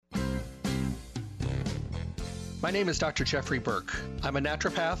My name is Dr. Jeffrey Burke. I'm a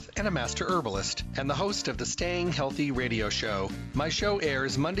naturopath and a master herbalist, and the host of the Staying Healthy radio show. My show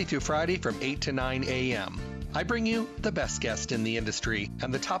airs Monday through Friday from 8 to 9 a.m. I bring you the best guest in the industry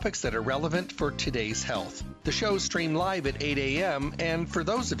and the topics that are relevant for today's health. The shows stream live at 8 a.m., and for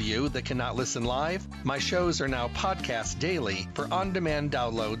those of you that cannot listen live, my shows are now podcast daily for on-demand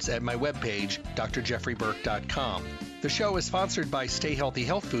downloads at my webpage, drjeffreyburke.com. The show is sponsored by Stay Healthy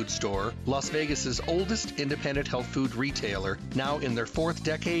Health Food Store, Las Vegas's oldest independent health food retailer, now in their fourth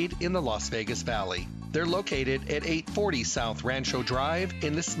decade in the Las Vegas Valley. They're located at 840 South Rancho Drive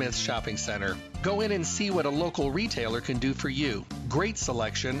in the Smith's Shopping Center. Go in and see what a local retailer can do for you. Great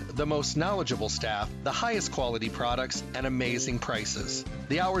selection, the most knowledgeable staff, the highest quality products, and amazing prices.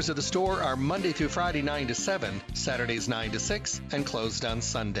 The hours of the store are Monday through Friday 9 to 7, Saturdays 9 to 6, and closed on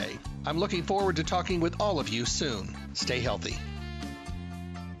Sunday. I'm looking forward to talking with all of you soon. Stay healthy.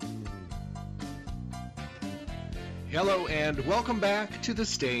 Hello and welcome back to the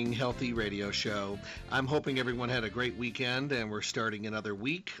Staying Healthy radio show. I'm hoping everyone had a great weekend and we're starting another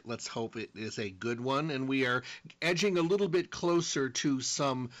week. Let's hope it is a good one, and we are edging a little bit closer to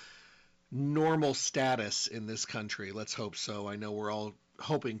some normal status in this country. Let's hope so. I know we're all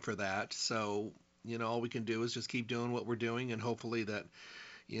hoping for that. So, all we can do is just keep doing what we're doing, and hopefully that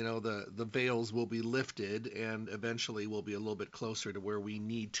the veils will be lifted and eventually we'll be a little bit closer to where we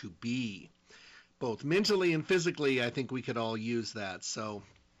need to be. Both mentally and physically, I think we could all use that. So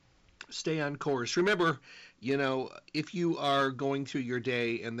stay on course. Remember, if you are going through your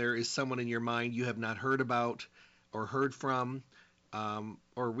day and there is someone in your mind you have not heard about or heard from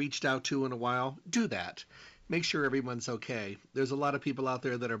or reached out to in a while, do that. Make sure everyone's okay. There's a lot of people out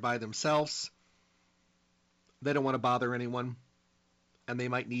there that are by themselves. They don't want to bother anyone, and they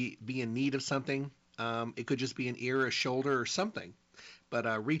might be in need of something. It could just be an ear, a shoulder, or something.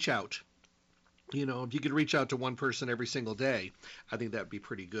 But reach out. If you could reach out to one person every single day, I think that would be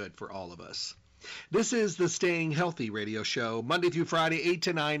pretty good for all of us. This is the Staying Healthy radio show, Monday through Friday, 8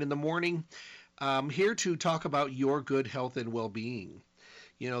 to 9 in the morning. I'm here to talk about your good health and well-being.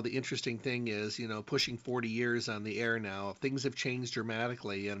 The interesting thing is, pushing 40 years on the air now, things have changed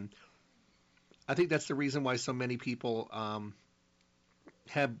dramatically, and I think that's the reason why so many people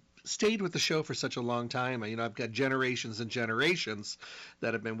have stayed with the show for such a long time. I've got generations and generations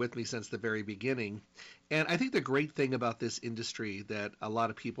that have been with me since the very beginning. And I think the great thing about this industry that a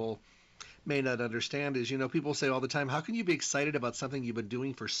lot of people may not understand is, people say all the time, how can you be excited about something you've been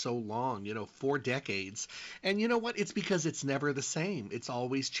doing for so long, 4 decades? And you know what? It's because it's never the same. It's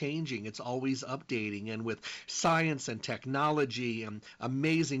always changing. It's always updating. And with science and technology and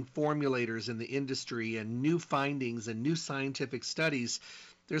amazing formulators in the industry and new findings and new scientific studies,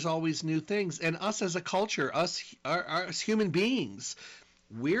 there's always new things. And us as a culture, us human beings,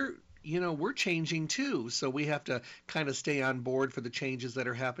 we're changing too. So we have to kind of stay on board for the changes that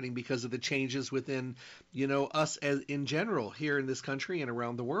are happening because of the changes within, us as in general here in this country and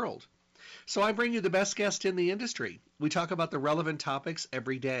around the world. So I bring you the best guest in the industry. We talk about the relevant topics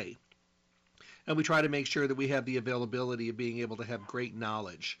every day. And we try to make sure that we have the availability of being able to have great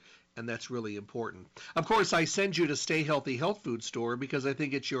knowledge. And that's really important. Of course, I send you to Stay Healthy Health Food Store because I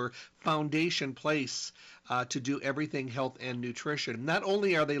think it's your foundation place to do everything health and nutrition. Not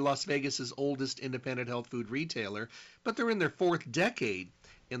only are they Las Vegas's oldest independent health food retailer, but they're in their 4th decade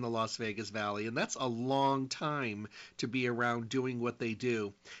in the Las Vegas Valley, and that's a long time to be around doing what they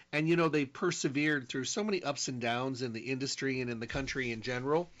do. And they've persevered through so many ups and downs in the industry and in the country in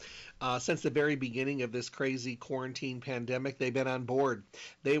general. Since the very beginning of this crazy quarantine pandemic, they've been on board.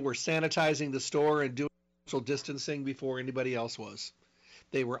 They were sanitizing the store and doing social distancing before anybody else was.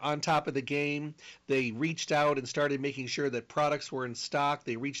 They were on top of the game. They reached out and started making sure that products were in stock.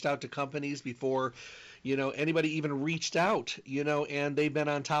 They reached out to companies before, anybody even reached out, and they've been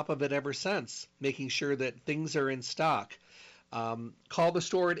on top of it ever since, making sure that things are in stock. Call the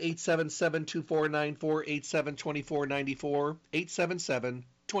store at 877-2494, 872494,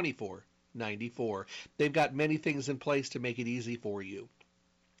 877-2494. They've got many things in place to make it easy for you.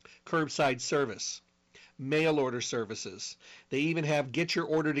 Curbside service, mail order services. They even have get your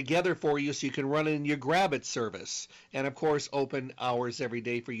order together for you so you can run in your grab it service. And of course, open hours every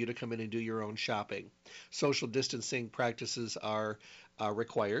day for you to come in and do your own shopping. Social distancing practices are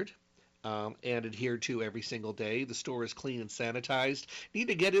required and adhered to every single day. The store is clean and sanitized. Need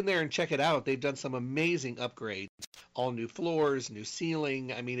to get in there and check it out. They've done some amazing upgrades. All new floors, new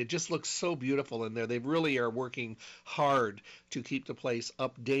ceiling. I mean, it just looks so beautiful in there. They really are working hard to keep the place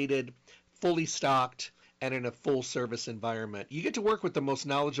updated, fully stocked, and in a full service environment. You get to work with the most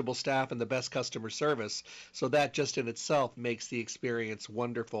knowledgeable staff and the best customer service, so that just in itself makes the experience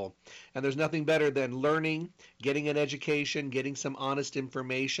wonderful. And there's nothing better than learning, getting an education, getting some honest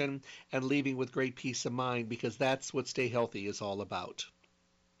information, and leaving with great peace of mind, because that's what Stay Healthy is all about.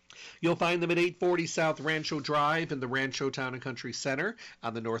 You'll find them at 840 South Rancho Drive in the Rancho Town and Country Center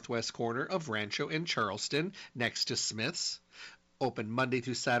on the northwest corner of Rancho and Charleston, next to Smith's. Open Monday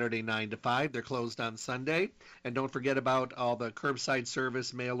through Saturday, 9 to 5. They're closed on Sunday. And don't forget about all the curbside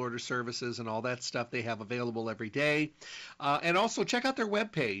service, mail order services, and all that stuff they have available every day. And also check out their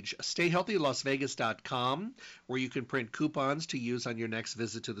webpage, stayhealthylasvegas.com, where you can print coupons to use on your next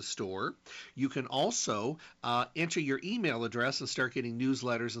visit to the store. You can also enter your email address and start getting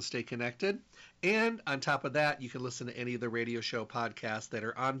newsletters and stay connected. And on top of that, you can listen to any of the radio show podcasts that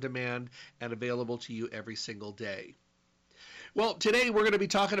are on demand and available to you every single day. Well, today we're going to be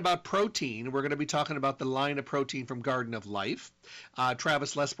talking about protein. We're going to be talking about the line of protein from Garden of Life.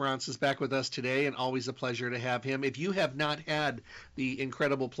 Travis Lesperance is back with us today, and always a pleasure to have him. If you have not had the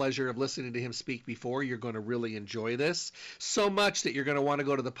incredible pleasure of listening to him speak before, you're going to really enjoy this. So much that you're going to want to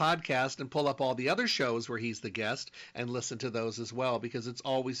go to the podcast and pull up all the other shows where he's the guest and listen to those as well, because it's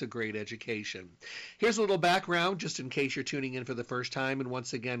always a great education. Here's a little background, just in case you're tuning in for the first time, and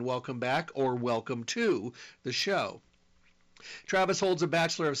once again, welcome back or welcome to the show. Travis holds a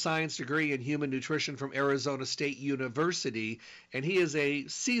Bachelor of Science degree in Human Nutrition from Arizona State University, and he is a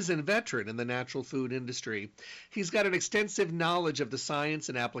seasoned veteran in the natural food industry. He's got an extensive knowledge of the science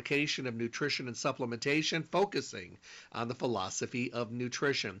and application of nutrition and supplementation, focusing on the philosophy of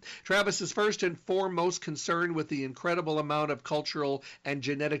nutrition. Travis is first and foremost concerned with the incredible amount of cultural and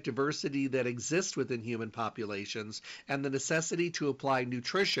genetic diversity that exists within human populations, and the necessity to apply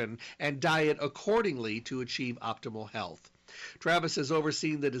nutrition and diet accordingly to achieve optimal health. Travis has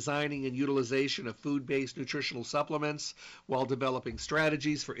overseen the designing and utilization of food-based nutritional supplements while developing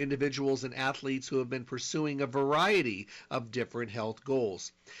strategies for individuals and athletes who have been pursuing a variety of different health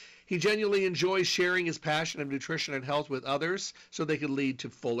goals. He genuinely enjoys sharing his passion of nutrition and health with others so they can lead to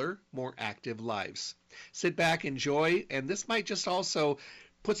fuller, more active lives. Sit back, enjoy, and this might just also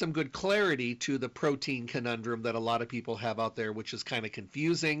put some good clarity to the protein conundrum that a lot of people have out there, which is kind of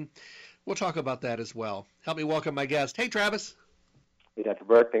confusing. We'll talk about that as well. Help me welcome my guest. Hey, Travis. Hey, Dr.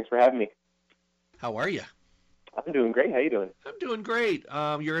 Burke. Thanks for having me. How are you? I'm doing great. How you doing? I'm doing great.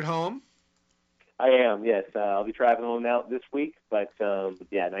 You're at home? I am, yes. I'll be traveling home now this week, but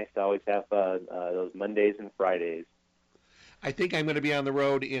yeah, nice to always have those Mondays and Fridays. I think I'm going to be on the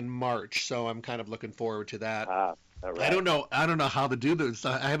road in March, so I'm kind of looking forward to that. All right. I don't know how to do this.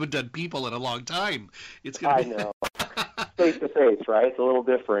 I haven't done people in a long time. It's going to be... I know. Face to face, right? It's a little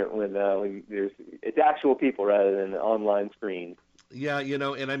different when it's actual people rather than online screens. Yeah,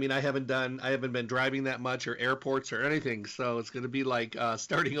 and I mean, I haven't been driving that much or airports or anything, so it's going to be like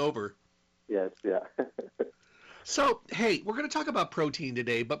starting over. Yes, yeah. So, hey, we're going to talk about protein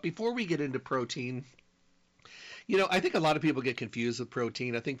today, but before we get into protein, I think a lot of people get confused with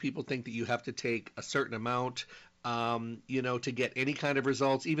protein. I think people think that you have to take a certain amount, to get any kind of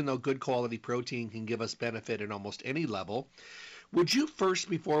results, even though good quality protein can give us benefit at almost any level. Would you first,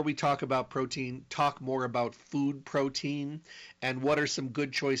 before we talk about protein, talk more about food protein and what are some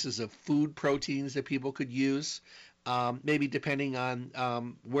good choices of food proteins that people could use, maybe depending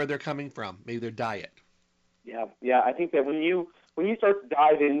on where they're coming from, maybe their diet? Yeah. I think that when you start to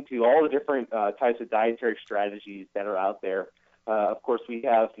dive into all the different types of dietary strategies that are out there, of course we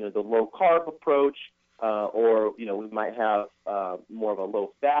have the low carb approach, or we might have more of a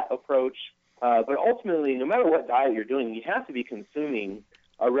low fat approach. But ultimately, no matter what diet you're doing, you have to be consuming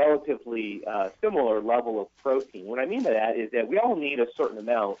a relatively similar level of protein. What I mean by that is that we all need a certain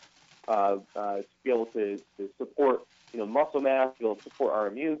amount to be able to support muscle mass, to be able to support our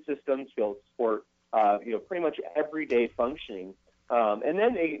immune system, to be able to support pretty much everyday functioning. And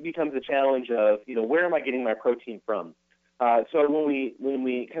then it becomes a challenge of where am I getting my protein from? So when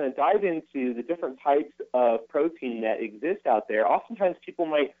we kind of dive into the different types of protein that exist out there, oftentimes people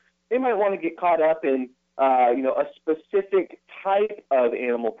might want to get caught up in a specific type of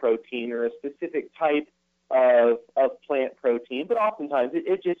animal protein or a specific type of plant protein, but oftentimes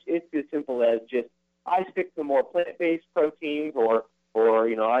it's as simple as just I stick to more plant-based proteins, or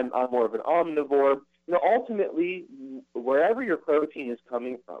I'm more of an omnivore. Ultimately, wherever your protein is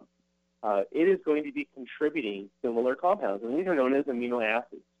coming from, it is going to be contributing similar compounds, and these are known as amino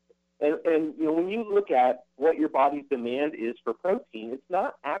acids. And when you look at what your body's demand is for protein, it's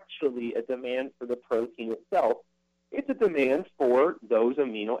not actually a demand for the protein itself. It's a demand for those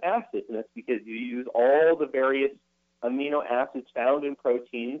amino acids, and that's because you use all the various amino acids found in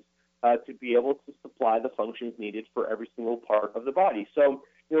proteins to be able to supply the functions needed for every single part of the body. So,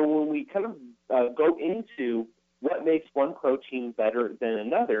 when we kind of go into what makes one protein better than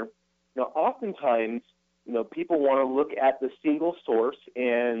another, oftentimes, people want to look at the single source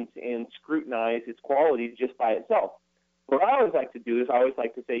and scrutinize its quality just by itself. What I always like to do is I always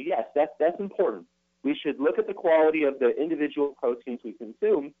like to say, yes, that's important. We should look at the quality of the individual proteins we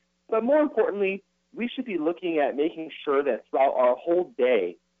consume, but more importantly, we should be looking at making sure that throughout our whole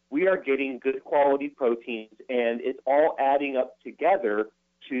day, we are getting good quality proteins, and it's all adding up together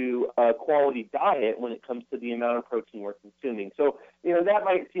to a quality diet when it comes to the amount of protein we're consuming. So, that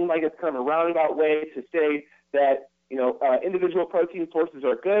might seem like it's kind of a roundabout way to say that, individual protein sources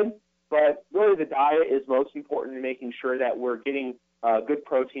are good, but really the diet is most important in making sure that we're getting good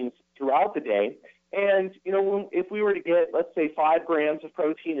proteins throughout the day. And, if we were to get, let's say, 5 grams of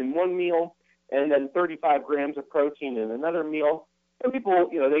protein in one meal and then 35 grams of protein in another meal, some people,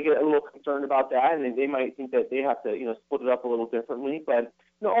 they get a little concerned about that, and they might think that they have to, split it up a little differently. But,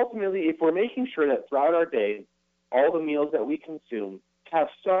 ultimately, if we're making sure that throughout our day, all the meals that we consume have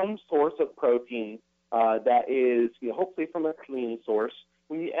some source of protein that is, hopefully from a clean source,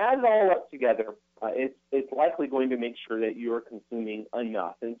 when you add it all up together, it's likely going to make sure that you're consuming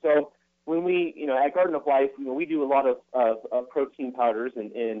enough. And so when we, at Garden of Life, we do a lot of protein powders,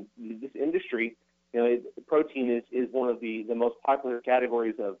 and in this industry, protein is one of the most popular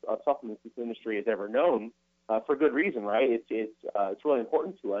categories of supplements this industry has ever known, for good reason, right? It's really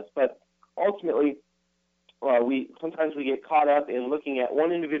important to us. But ultimately, sometimes we get caught up in looking at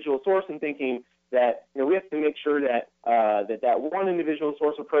one individual source and thinking that we have to make sure that that one individual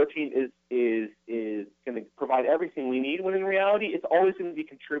source of protein is going to provide everything we need, when in reality it's always going to be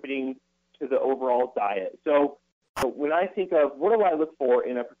contributing to the overall diet. So when I think of what do I look for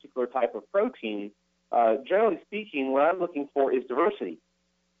in a particular type of protein, generally speaking, what I'm looking for is diversity.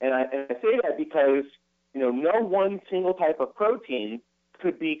 And I say that because no one single type of protein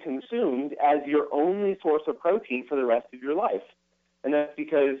could be consumed as your only source of protein for the rest of your life. And that's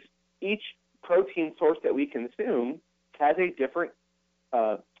because each protein source that we consume has a different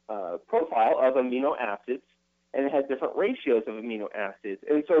profile of amino acids, and it has different ratios of amino acids.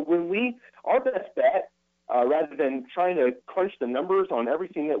 And so our best bet, rather than trying to crunch the numbers on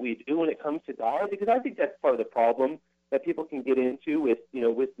everything that we do when it comes to diet, because I think that's part of the problem that people can get into with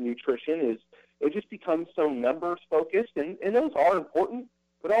nutrition, is it just becomes so numbers focused, and those are important,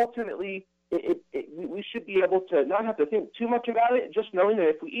 but ultimately we should be able to not have to think too much about it, just knowing that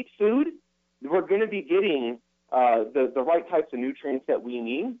if we eat food, we're going to be getting the right types of nutrients that we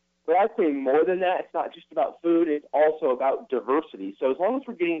need. But I'd say more than that, it's not just about food, it's also about diversity. So as long as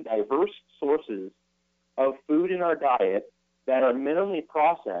we're getting diverse sources of food in our diet that are minimally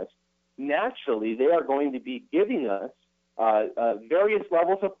processed, naturally they are going to be giving us various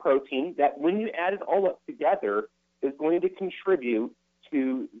levels of protein that, when you add it all up together, is going to contribute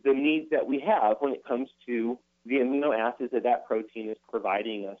to the needs that we have when it comes to the amino acids that protein is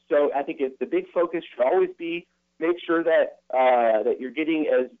providing us. So I think the big focus should always be make sure that that you're getting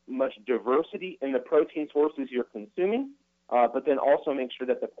as much diversity in the protein sources you're consuming, but then also make sure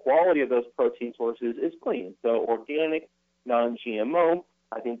that the quality of those protein sources is clean. So organic, non-GMO.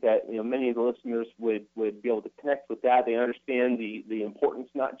 I think that many of the listeners would be able to connect with that. They understand the importance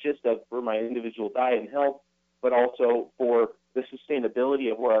not just for my individual diet and health, but also for the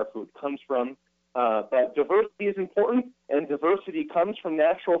sustainability of where our food comes from. But diversity is important, and diversity comes from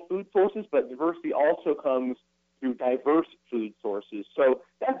natural food sources, but diversity also comes through diverse food sources. So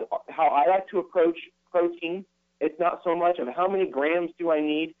that's how I like to approach protein. It's not so much of how many grams do I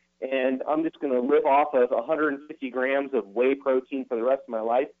need, and I'm just going to live off of 150 grams of whey protein for the rest of my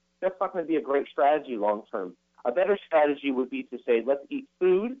life. That's not going to be a great strategy long term. A better strategy would be to say, let's eat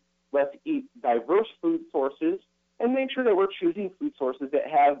food, let's eat diverse food sources, and make sure that we're choosing food sources that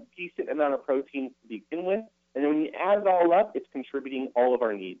have decent amount of protein to begin with. And then when you add it all up, it's contributing all of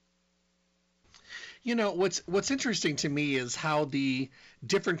our needs. What's interesting to me is how the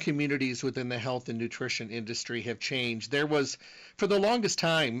different communities within the health and nutrition industry have changed. There was, for the longest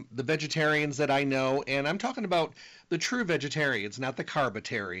time, the vegetarians that I know, and I'm talking about the true vegetarians, not the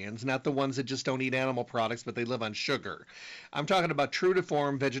carbitarians, not the ones that just don't eat animal products, but they live on sugar. I'm talking about true to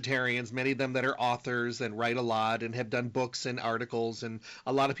form vegetarians, many of them that are authors and write a lot and have done books and articles, and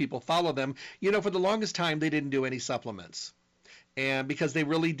a lot of people follow them. For the longest time, they didn't do any supplements. And because they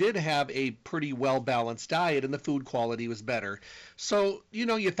really did have a pretty well-balanced diet and the food quality was better. So,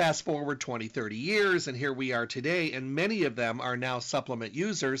 you fast forward 20, 30 years, and here we are today, and many of them are now supplement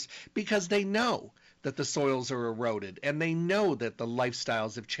users because they know that the soils are eroded, and they know that the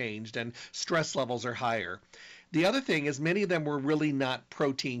lifestyles have changed and stress levels are higher. The other thing is many of them were really not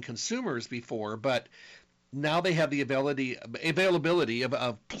protein consumers before, but now they have the availability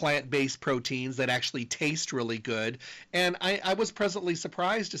of plant-based proteins that actually taste really good. And I was pleasantly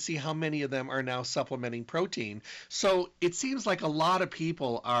surprised to see how many of them are now supplementing protein. So it seems like a lot of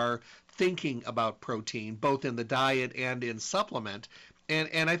people are thinking about protein, both in the diet and in supplement.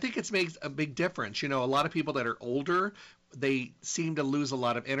 And I think it makes a big difference. You know, a lot of people that are older, they seem to lose a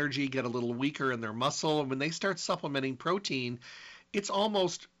lot of energy, get a little weaker in their muscle. And when they start supplementing protein, it's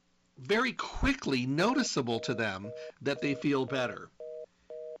almost very quickly noticeable to them that they feel better.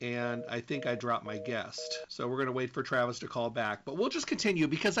 And I think I dropped my guest. So we're going to wait for Travis to call back. But we'll just continue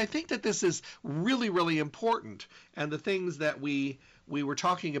because I think that this is really, really important. And the things that we were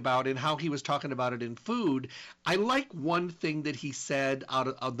talking about and how he was talking about it in food, I like one thing that he said out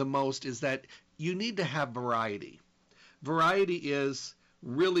of the most is that you need to have variety. Variety is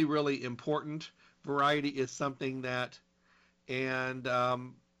really, really important. Variety is something that, and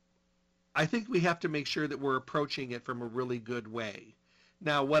I think we have to make sure that we're approaching it from a really good way.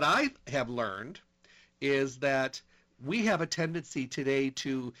 Now, what I have learned is that we have a tendency today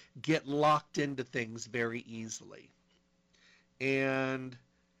to get locked into things very easily. And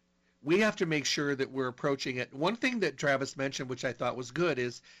we have to make sure that we're approaching it. One thing that Travis mentioned, which I thought was good,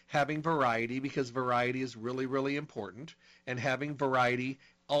 is having variety, because variety is really, really important. And having variety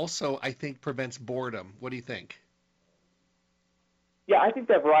also, I think, prevents boredom. What do you think? Yeah, I think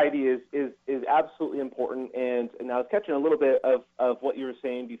that variety is absolutely important, and I was catching a little bit of what you were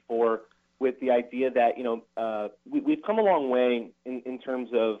saying before with the idea that, you know, we've come a long way in terms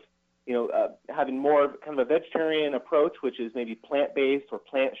of, you know, having more of kind of a vegetarian approach, which is maybe plant-based or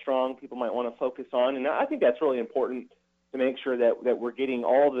plant-strong people might want to focus on, and I think that's really important to make sure that we're getting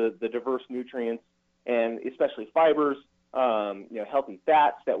all the diverse nutrients and especially fibers, you know, healthy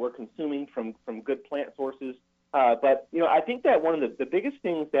fats that we're consuming from good plant sources. But, you know, I think that one of the biggest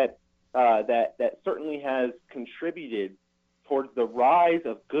things that certainly has contributed towards the rise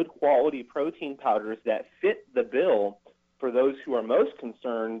of good quality protein powders that fit the bill for those who are most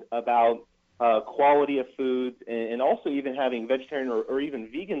concerned about quality of foods and also even having vegetarian or even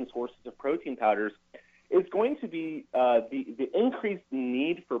vegan sources of protein powders is going to be the increased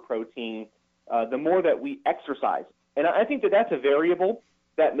need for protein the more that we exercise. And I think that that's a variable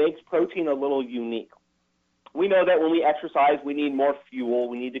that makes protein a little unique. We know that when we exercise, we need more fuel,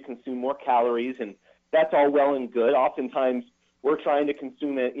 we need to consume more calories, and that's all well and good. Oftentimes, we're trying to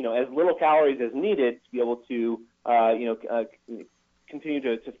consume it, you know, as little calories as needed to be able to, continue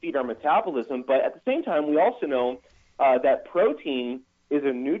to feed our metabolism. But at the same time, we also know that protein is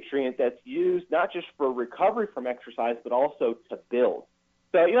a nutrient that's used not just for recovery from exercise, but also to build.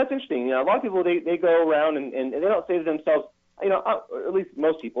 So, you know, it's interesting. You know, a lot of people, they go around and they don't say to themselves, you know, or at least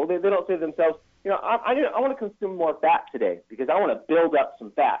most people, they don't say to themselves, you know, I want to consume more fat today because I want to build up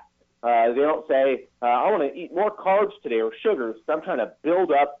some fat. They don't say, I want to eat more carbs today or sugars. So I'm trying to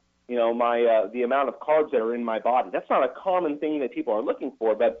build up, you know, my the amount of carbs that are in my body. That's not a common thing that people are looking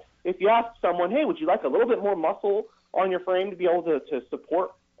for. But if you ask someone, hey, would you like a little bit more muscle on your frame to be able to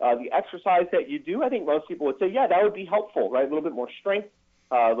support the exercise that you do? I think most people would say, yeah, that would be helpful, right? A little bit more strength,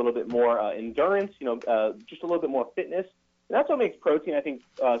 a little bit more endurance, you know, just a little bit more fitness. And that's what makes protein, I think,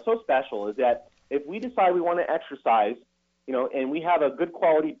 so special, is that if we decide we want to exercise, you know, and we have a good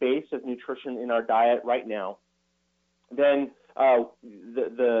quality base of nutrition in our diet right now, then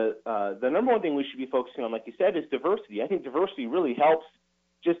the number one thing we should be focusing on, like you said, is diversity. I think diversity really helps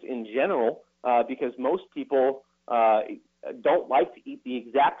just in general because most people don't like to eat the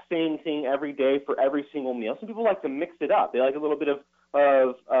exact same thing every day for every single meal. Some people like to mix it up. They like a little bit of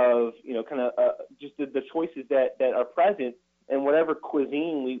you know, kind of just the choices that are present in whatever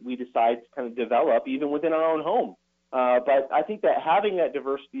cuisine we decide to kind of develop, even within our own home. But I think that having that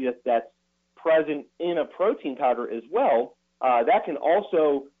diversity that's present in a protein powder as well, that can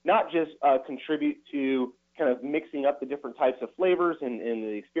also not just contribute to kind of mixing up the different types of flavors and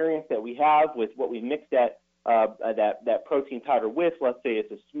the experience that we have with what we mix that protein powder with. Let's say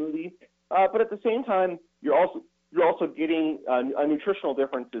it's a smoothie, but at the same time, you're also getting a nutritional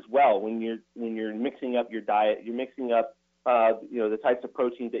difference as well when you're mixing up your diet. You're mixing up you know, the types of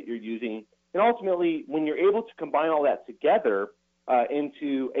proteins that you're using, and ultimately, when you're able to combine all that together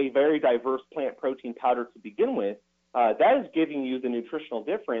into a very diverse plant protein powder to begin with, that is giving you the nutritional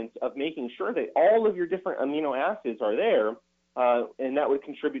difference of making sure that all of your different amino acids are there, and that would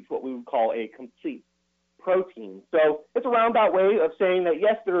contribute to what we would call a complete protein. So it's a roundabout way of saying that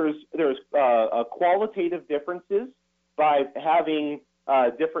yes, there's qualitative differences by having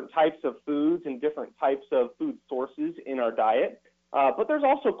different types of foods and different types of food sources in our diet. But there's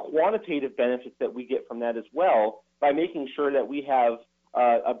also quantitative benefits that we get from that as well by making sure that we have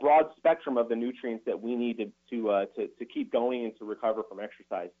a broad spectrum of the nutrients that we need to keep going and to recover from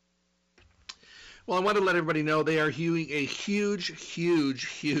exercise. Well, I want to let everybody know they are doing a huge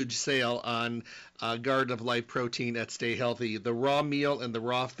sale on Garden of Life protein at Stay Healthy. The Raw Meal and the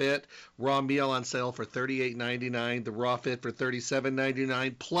Raw Fit. Raw Meal on sale for $38.99. The Raw Fit for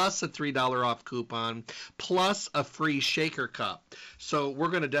 $37.99, plus a $3 off coupon, plus a free shaker cup. So we're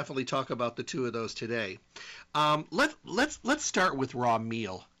going to definitely talk about the two of those today. Let's start with Raw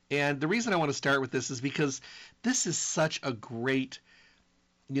Meal. And the reason I want to start with this is because this is such a great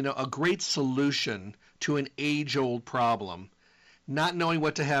solution to an age-old problem. Not knowing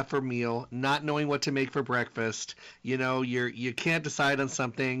what to have for meal, not knowing what to make for breakfast. You can't decide on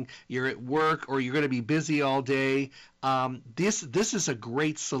something. You're at work or you're going to be busy all day. This is a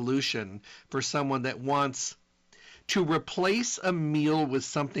great solution for someone that wants to replace a meal with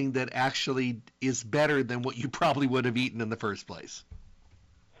something that actually is better than what you probably would have eaten in the first place.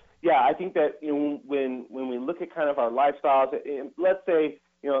 Yeah, I think that when we look at kind of our lifestyles, let's say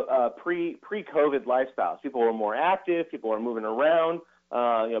pre-COVID lifestyles, people were more active, people were moving around,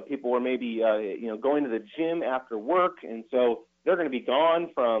 people were maybe going to the gym after work, and so they're going to be gone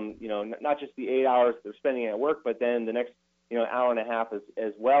from not just the 8 hours they're spending at work, but then the next hour and a half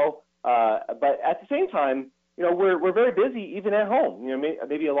as well. But at the same time, we're very busy even at home.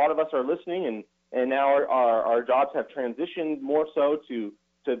 Maybe a lot of us are listening, and now our jobs have transitioned more so to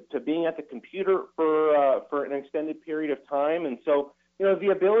being at the computer for an extended period of time, and so the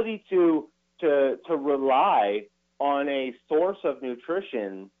ability to rely on a source of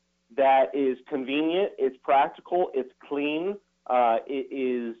nutrition that is convenient, it's practical, it's clean, it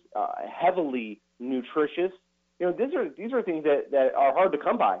is heavily nutritious. These are things that are hard to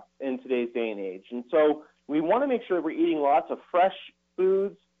come by in today's day and age, and so we want to make sure we're eating lots of fresh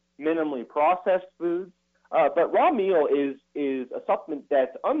foods, minimally processed foods. But Raw Meal is a supplement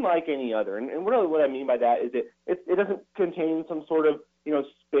that's unlike any other, and really what I mean by that is it doesn't contain some sort of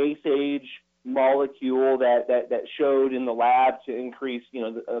space age molecule that showed in the lab to increase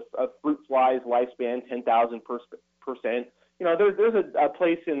a fruit fly's lifespan 10,000%. There's a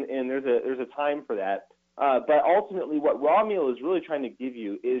place and there's a time for that. But ultimately, what Raw Meal is really trying to give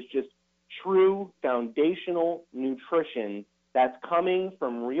you is just true foundational nutrition that's coming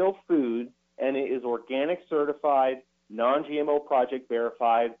from real food. And it is organic certified, non-GMO project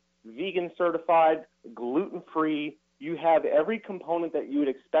verified, vegan certified, gluten-free. You have every component that you would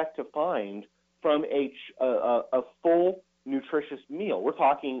expect to find from a full nutritious meal. We're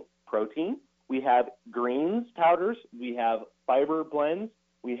talking protein. We have greens powders. We have fiber blends.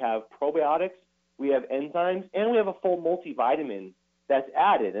 We have probiotics. We have enzymes. And we have a full multivitamin that's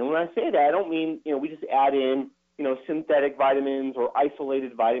added. And when I say that, I don't mean, we just add in synthetic vitamins or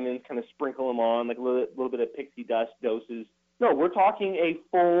isolated vitamins, kind of sprinkle them on like a little bit of pixie dust doses. No, we're talking a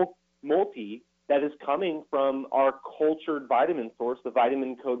full multi that is coming from our cultured vitamin source, the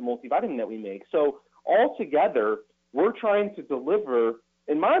Vitamin Code multivitamin that we make. So altogether, we're trying to deliver,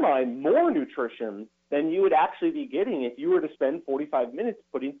 in my mind, more nutrition than you would actually be getting if you were to spend 45 minutes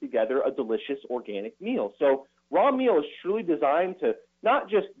putting together a delicious organic meal. So Raw Meal is truly designed to not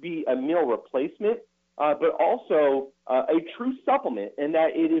just be a meal replacement, but also a true supplement, in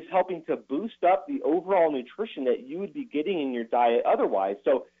that it is helping to boost up the overall nutrition that you would be getting in your diet otherwise.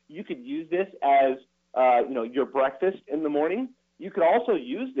 So you could use this as your breakfast in the morning. You could also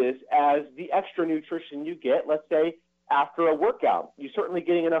use this as the extra nutrition you get, let's say, after a workout. You're certainly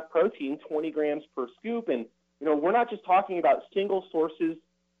getting enough protein, 20 grams per scoop, and we're not just talking about single sources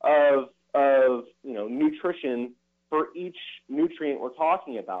of nutrition for each nutrient we're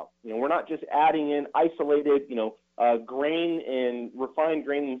talking about. We're not just adding in isolated, grain and refined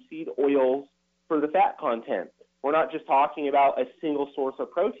grain and seed oils for the fat content. We're not just talking about a single source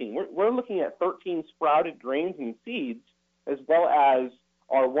of protein. We're looking at 13 sprouted grains and seeds, as well as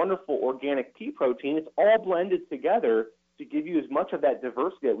our wonderful organic pea protein. It's all blended together to give you as much of that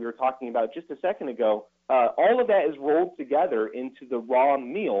diversity that we were talking about just a second ago. All of that is rolled together into the Raw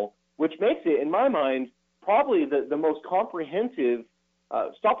Meal, which makes it, in my mind, probably the most comprehensive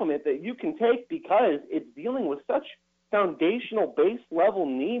supplement that you can take, because it's dealing with such foundational base level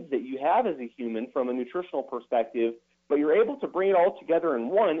needs that you have as a human from a nutritional perspective, but you're able to bring it all together in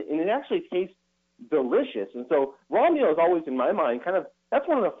one, and it actually tastes delicious. And so Raw Meal is always, in my mind, that's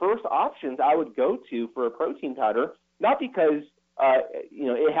one of the first options I would go to for a protein powder, not because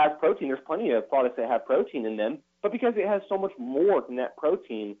it has protein. There's plenty of products that have protein in them, but because it has so much more than that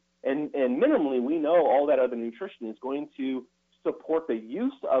protein. And minimally, we know all that other nutrition is going to support the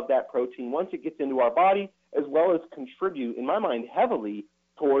use of that protein once it gets into our body, as well as contribute, in my mind, heavily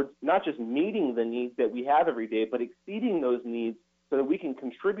towards not just meeting the needs that we have every day, but exceeding those needs so that we can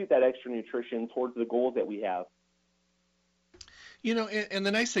contribute that extra nutrition towards the goals that we have. And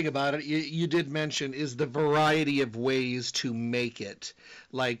the nice thing about it, you did mention, is the variety of ways to make it.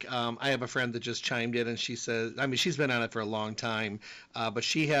 Like, I have a friend that just chimed in, and she says, I mean, she's been on it for a long time, but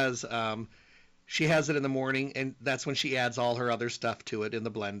she has it in the morning, and that's when she adds all her other stuff to it in the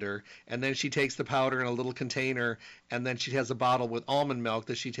blender. And then she takes the powder in a little container, and then she has a bottle with almond milk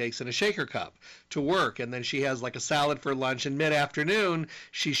that she takes in a shaker cup to work. And then she has like a salad for lunch, and mid-afternoon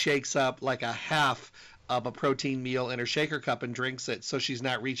she shakes up like a half of a protein meal in her shaker cup and drinks it, so she's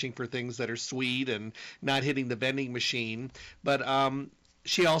not reaching for things that are sweet and not hitting the vending machine. But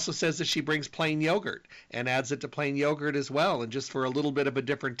she also says that she brings plain yogurt and adds it to plain yogurt as well, and just for a little bit of a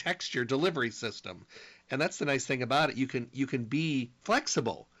different texture delivery system. And that's the nice thing about it. You can be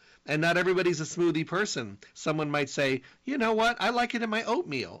flexible. And not everybody's a smoothie person. Someone might say, you know what, I like it in my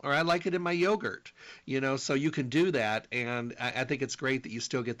oatmeal, or I like it in my yogurt. So you can do that, and I think it's great that you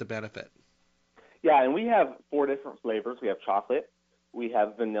still get the benefit. Yeah, and we have 4 different flavors. We have chocolate, we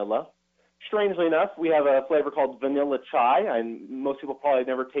have vanilla. Strangely enough, we have a flavor called vanilla chai, and most people probably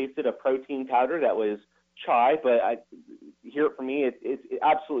never tasted a protein powder that was chai, but hear it from me, it's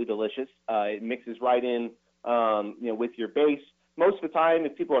absolutely delicious. It mixes right in, with your base. Most of the time,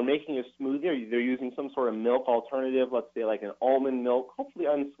 if people are making a smoothie, they're using some sort of milk alternative, let's say like an almond milk, hopefully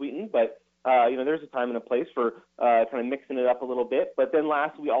unsweetened, but there's a time and a place for kind of mixing it up a little bit. But then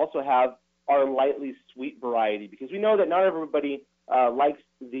last, we also have our lightly sweet variety, because we know that not everybody likes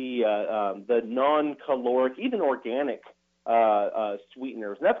the non-caloric, even organic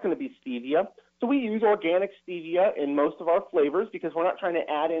sweeteners, and that's going to be stevia. So we use organic stevia in most of our flavors because we're not trying to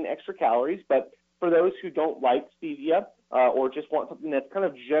add in extra calories. But for those who don't like stevia or just want something that's kind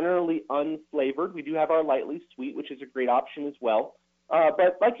of generally unflavored, we do have our lightly sweet, which is a great option as well.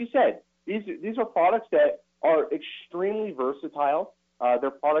 But like you said, these are products that are extremely versatile.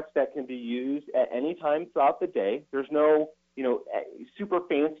 They're products that can be used at any time throughout the day. There's no, super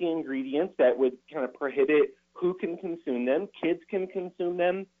fancy ingredients that would kind of prohibit who can consume them. Kids can consume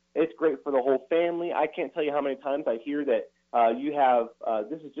them. It's great for the whole family. I can't tell you how many times I hear that you have,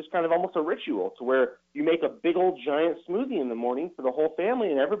 this is just kind of almost a ritual to where you make a big old giant smoothie in the morning for the whole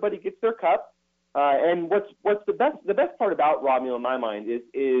family and everybody gets their cup. And what's the best part about raw meal in my mind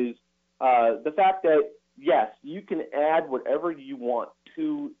is the fact that, yes, you can add whatever you want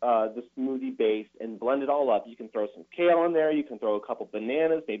to the smoothie base and blend it all up. You can throw some kale in there. You can throw a couple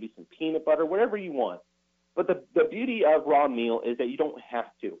bananas, maybe some peanut butter, whatever you want. But the beauty of raw meal is that you don't have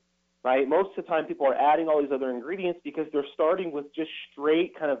to, right? Most of the time people are adding all these other ingredients because they're starting with just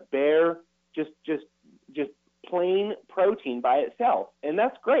straight kind of bare, just plain protein by itself. And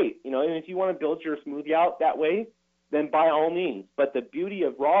that's great. And if you want to build your smoothie out that way, then by all means. But the beauty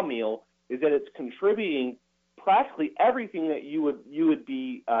of raw meal is that it's contributing practically everything that you would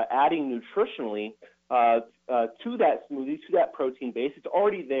be adding nutritionally to that smoothie, to that protein base. It's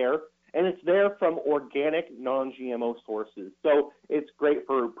already there, and it's there from organic, non-GMO sources. So it's great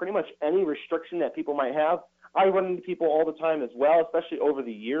for pretty much any restriction that people might have. I run into people all the time as well, especially over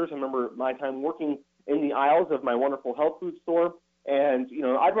the years. I remember my time working in the aisles of my wonderful health food store, and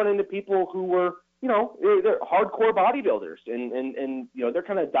I'd run into people who were they're hardcore bodybuilders, and they're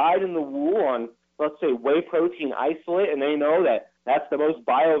kind of dyed in the wool on, let's say, whey protein isolate, and they know that that's the most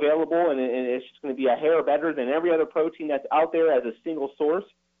bioavailable, and it's just going to be a hair better than every other protein that's out there as a single source.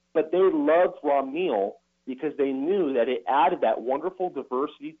 But they loved raw meal because they knew that it added that wonderful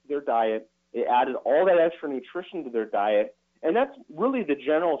diversity to their diet. It added all that extra nutrition to their diet, and that's really the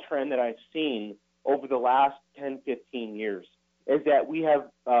general trend that I've seen over the last 10, 15 years. Is that we have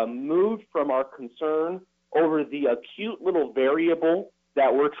moved from our concern over the acute little variable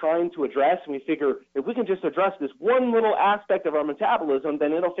that we're trying to address, and we figure if we can just address this one little aspect of our metabolism,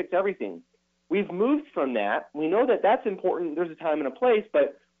 then it'll fix everything. We've moved from that. We know that that's important. There's a time and a place,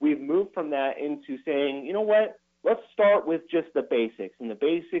 but we've moved from that into saying, you know what, let's start with just the basics, and the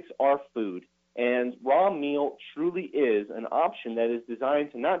basics are food. And raw meal truly is an option that is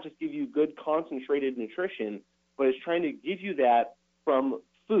designed to not just give you good concentrated nutrition, but it's trying to give you that from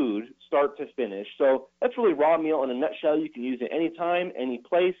food, start to finish. So that's really raw meal in a nutshell. You can use it anytime, any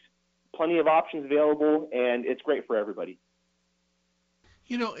place, plenty of options available, and it's great for everybody.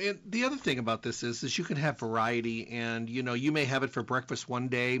 And the other thing about this is you can have variety, and, you may have it for breakfast one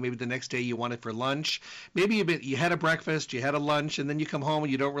day, maybe the next day you want it for lunch. Maybe you had a breakfast, you had a lunch, and then you come home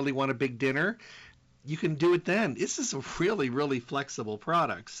and you don't really want a big dinner. You can do it then. This is a really, really flexible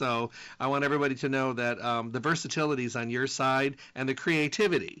product. So I want everybody to know that the versatility is on your side and the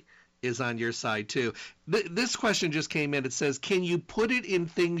creativity. is on your side too. This question just came in. It says, can you put it in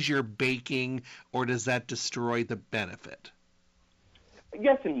things you're baking, or does that destroy the benefit?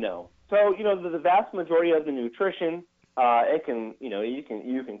 Yes and no. So, the vast majority of the nutrition, it can,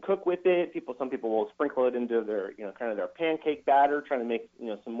 you can cook with it. Some people will sprinkle it into their, kind of their pancake batter, trying to make,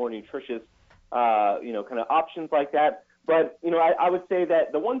 some more nutritious, kind of options like that. But, I would say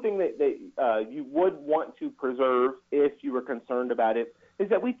that the one thing that you would want to preserve if you were concerned about it is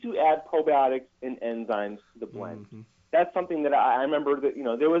that we do add probiotics and enzymes to the blend. Mm-hmm. That's something that I remember that,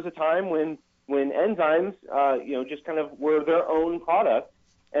 there was a time when enzymes, just kind of were their own product.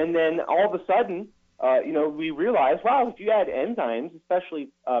 And then all of a sudden, we realized, wow, if you add enzymes, especially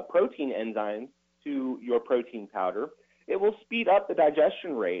protein enzymes, to your protein powder, it will speed up the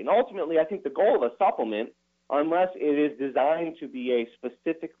digestion rate. And ultimately, I think the goal of a supplement, unless it is designed to be a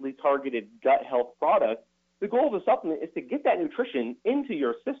specifically targeted gut health product, the goal of a supplement is to get that nutrition into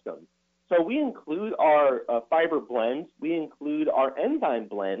your system. So we include our fiber blends, we include our enzyme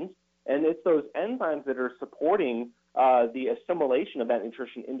blends, and it's those enzymes that are supporting the assimilation of that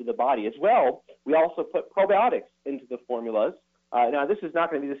nutrition into the body. As well, we also put probiotics into the formulas. Now, this is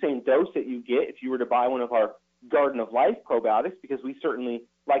not going to be the same dose that you get if you were to buy one of our Garden of Life probiotics, because we certainly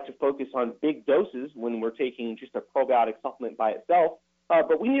like to focus on big doses when we're taking just a probiotic supplement by itself.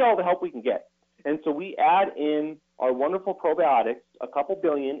 But we need all the help we can get. And so we add in our wonderful probiotics, a couple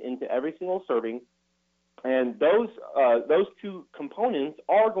billion, into every single serving. And those two components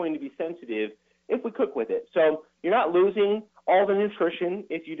are going to be sensitive if we cook with it. So you're not losing all the nutrition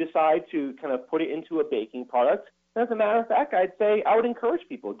if you decide to kind of put it into a baking product. As a matter of fact, I'd say I would encourage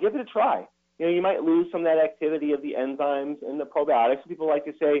people, give it a try. You might lose some of that activity of the enzymes and the probiotics. People like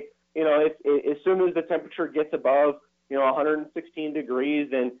to say, as soon as the temperature gets above, 116 degrees,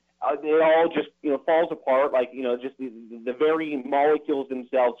 then it all just, falls apart, like, just the very molecules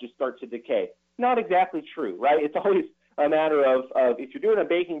themselves just start to decay. Not exactly true, right? It's always a matter of if you're doing a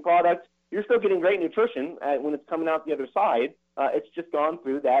baking product, you're still getting great nutrition when it's coming out the other side. It's just gone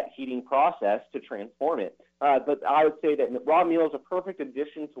through that heating process to transform it. But I would say that raw meal is a perfect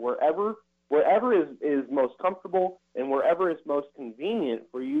addition to wherever is most comfortable and wherever is most convenient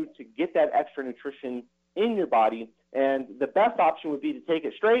for you to get that extra nutrition in your body. And the best option would be to take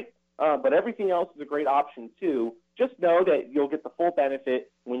it straight, but everything else is a great option too. Just know that you'll get the full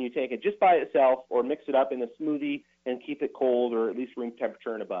benefit when you take it just by itself or mix it up in a smoothie and keep it cold or at least room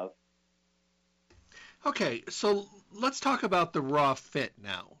temperature and above. Okay, so let's talk about the Raw Fit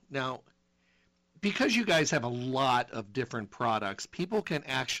now. Now, because you guys have a lot of different products, people can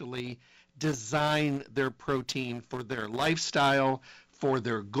actually design their protein for their lifestyle, for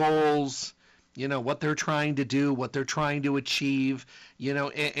their goals, what they're trying to do, what they're trying to achieve,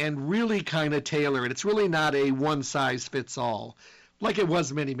 and really kind of tailor it. It's really not a one-size-fits-all like it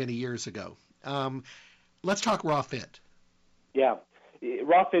was many, many years ago. Let's talk Raw Fit. Yeah,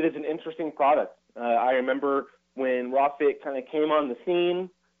 Raw Fit is an interesting product. I remember when Raw Fit kind of came on the scene.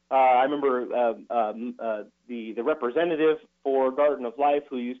 I remember the representative for Garden of Life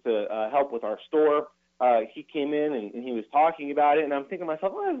who used to help with our store. He came in and he was talking about it, and I'm thinking to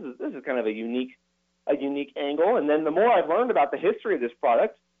myself, well, this is kind of a unique angle. And then the more I've learned about the history of this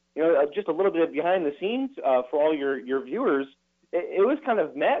product, just a little bit of behind the scenes for all your viewers, it was kind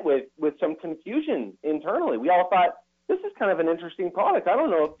of met with some confusion internally. We all thought, this is kind of an interesting product. I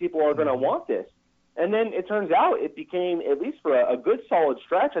don't know if people are going to want this. And then it turns out it became, at least for a good solid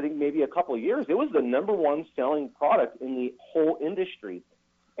stretch, I think maybe a couple of years, it was the number one selling product in the whole industry.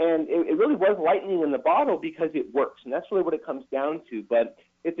 And it really was lightning in the bottle because it works, and that's really what it comes down to. But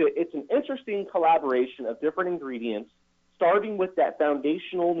it's an interesting collaboration of different ingredients, starting with that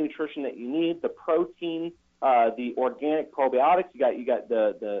foundational nutrition that you need, the protein, the organic probiotics, you got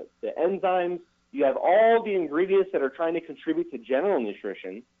the enzymes, you have all the ingredients that are trying to contribute to general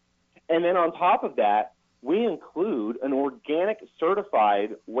nutrition. And then on top of that, we include an organic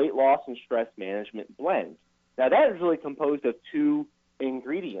certified weight loss and stress management blend. Now, that is really composed of two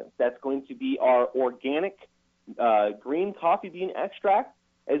ingredients. That's going to be our organic green coffee bean extract,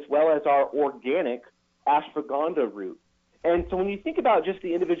 as well as our organic ashwagandha root. And so when you think about just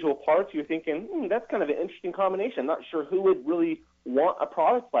the individual parts, you're thinking, that's kind of an interesting combination. I'm not sure who would really want a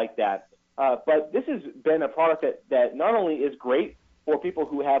product like that. But this has been a product that not only is great for people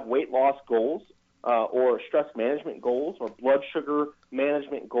who have weight loss goals or stress management goals or blood sugar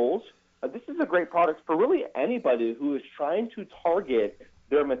management goals, this is a great product for really anybody who is trying to target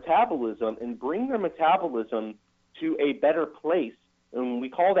their metabolism and bring their metabolism to a better place. And we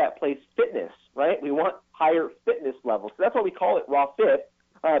call that place fitness, right? We want higher fitness levels. So that's why we call it Raw Fit.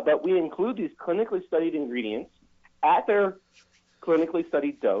 But we include these clinically studied ingredients at their clinically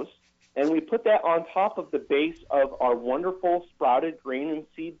studied dose. and we put that on top of the base of our wonderful sprouted grain and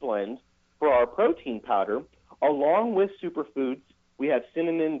seed blend for our protein powder, along with superfoods. We have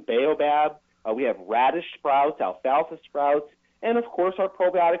cinnamon, baobab, we have radish sprouts, alfalfa sprouts, and of course our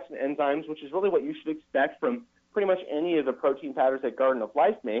probiotics and enzymes, which is really what you should expect from pretty much any of the protein powders that Garden of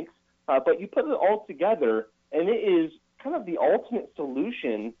Life makes. But you put it all together, and it is kind of the ultimate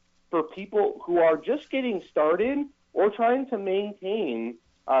solution for people who are just getting started or trying to maintain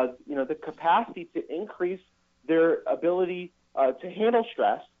the capacity to increase their ability to handle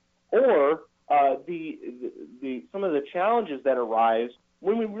stress, or some of the challenges that arise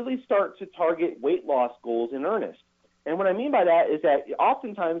when we really start to target weight loss goals in earnest. And what I mean by that is that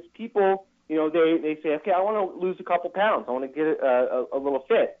oftentimes people, they say, okay, I want to lose a couple pounds. I want to get a little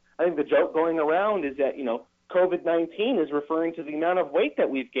fit. I think the joke going around is that, COVID-19 is referring to the amount of weight that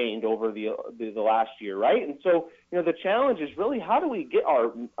we've gained over the last year, right? And so, the challenge is really how do we get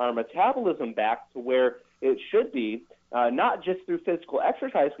our metabolism back to where it should be, not just through physical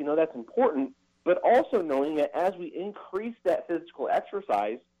exercise, we know that's important, but also knowing that as we increase that physical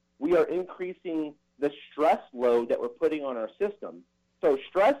exercise, we are increasing the stress load that we're putting on our system. So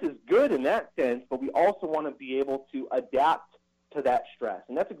stress is good in that sense, but we also want to be able to adapt to that stress.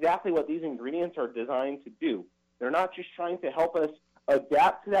 And that's exactly what these ingredients are designed to do. They're not just trying to help us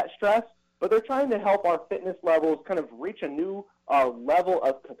adapt to that stress, but they're trying to help our fitness levels kind of reach a new level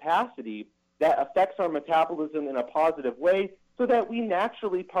of capacity that affects our metabolism in a positive way so that we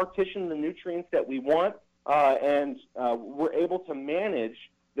naturally partition the nutrients that we want and we're able to manage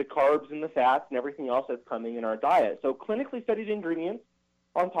the carbs and the fats and everything else that's coming in our diet. So clinically studied ingredients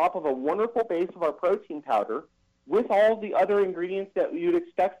on top of a wonderful base of our protein powder with all the other ingredients that you'd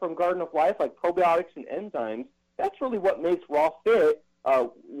expect from Garden of Life, like probiotics and enzymes. That's really what makes Raw Fit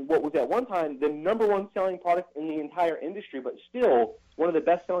what was at one time the number one selling product in the entire industry, but still one of the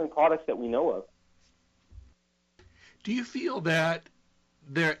best-selling products that we know of. Do you feel that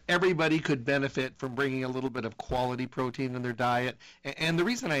everybody could benefit from bringing a little bit of quality protein in their diet? And the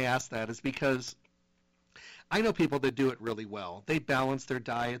reason I ask that is because I know people that do it really well. They balance their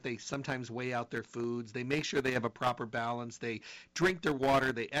diet. They sometimes weigh out their foods. They make sure they have a proper balance. They drink their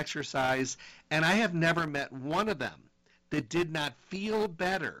water. They exercise. And I have never met one of them that did not feel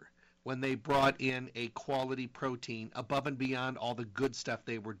better when they brought in a quality protein above and beyond all the good stuff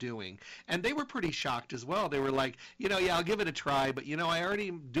they were doing. And they were pretty shocked as well. They were like, yeah, I'll give it a try, but, I already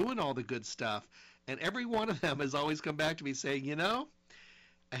am doing all the good stuff. And every one of them has always come back to me saying,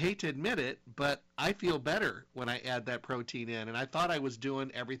 I hate to admit it, but I feel better when I add that protein in. And I thought I was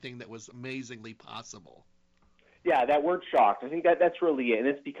doing everything that was amazingly possible. Yeah, that word shocked. I think that's really it. And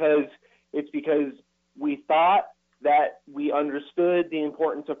it's because we thought that we understood the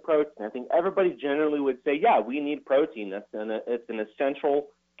importance of protein. I think everybody generally would say, yeah, we need protein. It's an essential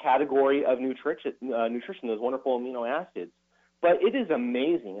category of nutrition, those wonderful amino acids. But it is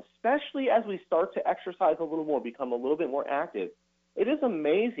amazing, especially as we start to exercise a little more, become a little bit more active. It is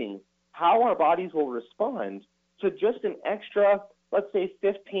amazing how our bodies will respond to just an extra, let's say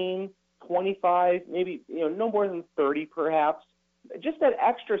 15, 25, maybe no more than 30 perhaps, just that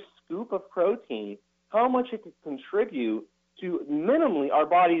extra scoop of protein, how much it could contribute to minimally our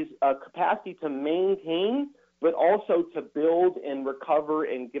body's capacity to maintain, but also to build and recover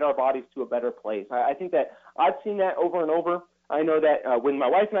and get our bodies to a better place. I think that I've seen that over and over. I know that when my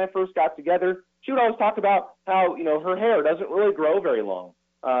wife and I first got together, she would always talk about how, her hair doesn't really grow very long.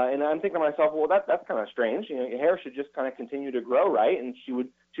 And I'm thinking to myself, well, that's kind of strange. Your hair should just kind of continue to grow, right? And she was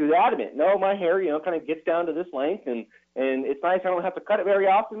adamant. No, my hair, kind of gets down to this length, and it's nice. I don't have to cut it very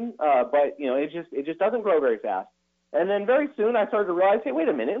often, but it just doesn't grow very fast. And then very soon I started to realize, hey, wait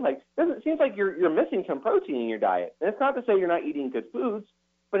a minute, it seems like you're missing some protein in your diet. And it's not to say you're not eating good foods,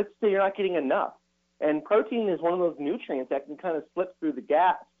 but it's to say you're not getting enough. And protein is one of those nutrients that can kind of slip through the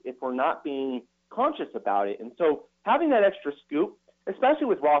gaps if we're not being conscious about it. And so having that extra scoop, especially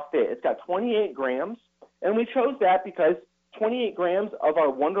with Raw Fit, it's got 28 grams. And we chose that because 28 grams of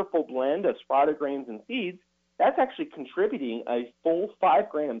our wonderful blend of sprouted grains and seeds, that's actually contributing a full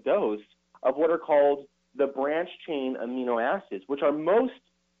 5-gram dose of what are called the branch-chain amino acids, which are most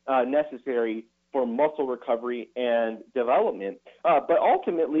necessary for muscle recovery and development. But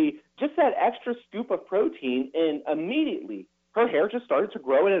ultimately, just that extra scoop of protein, and immediately her hair just started to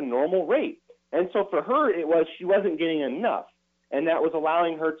grow at a normal rate. And so for her, it was she wasn't getting enough, and that was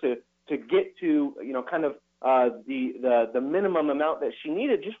allowing her to get to kind of the minimum amount that she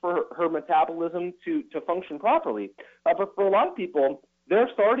needed just for her metabolism to function properly. But for a lot of people, they're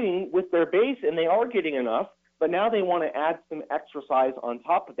starting with their base and they are getting enough, but now they want to add some exercise on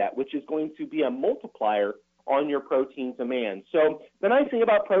top of that, which is going to be a multiplier on your protein demand. So the nice thing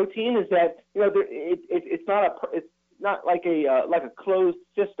about protein is that, you know, it's not like a closed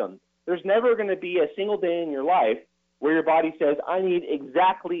system. There's never going to be a single day in your life where your body says, I need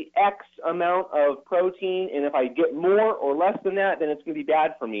exactly X amount of protein, and if I get more or less than that, then it's going to be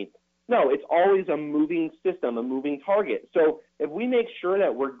bad for me. No, it's always a moving system, a moving target. So if we make sure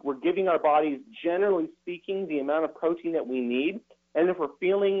that we're giving our bodies, generally speaking, the amount of protein that we need, and if we're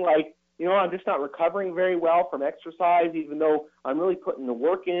feeling like, you know, I'm just not recovering very well from exercise, even though I'm really putting the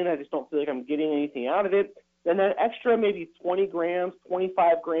work in, I just don't feel like I'm getting anything out of it, then that extra maybe 20 grams,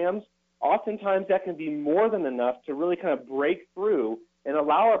 25 grams, oftentimes that can be more than enough to really kind of break through and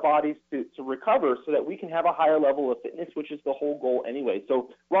allow our bodies to recover so that we can have a higher level of fitness, which is the whole goal anyway. So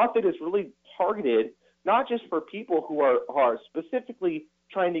RawFit is really targeted not just for people who are specifically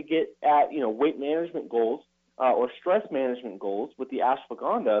trying to get at, you know, weight management goals or stress management goals with the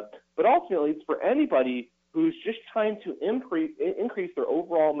ashwagandha, but ultimately it's for anybody who's just trying to increase their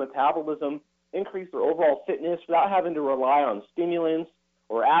overall metabolism, increase their overall fitness without having to rely on stimulants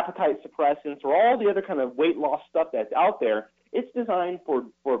or appetite suppressants or all the other kind of weight loss stuff that's out there. It's designed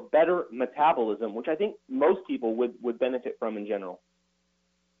for better metabolism, which I think most people would benefit from in general.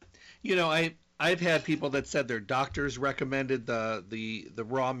 You know, I've had people that said their doctors recommended the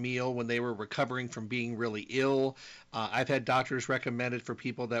raw meal when they were recovering from being really ill. I've had doctors recommend it for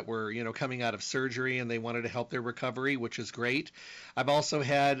people that were, you know, coming out of surgery and they wanted to help their recovery, which is great. I've also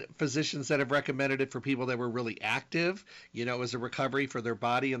had physicians that have recommended it for people that were really active, you know, as a recovery for their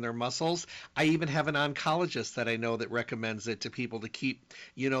body and their muscles. I even have an oncologist that I know that recommends it to people to keep,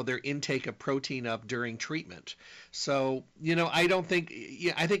 you know, their intake of protein up during treatment. So, you know, I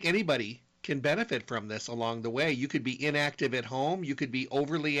think anybody can benefit from this along the way. You could be inactive at home, you could be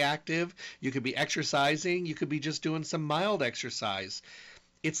overly active, you could be exercising, you could be just doing some mild exercise.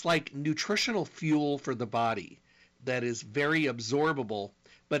 It's like nutritional fuel for the body that is very absorbable,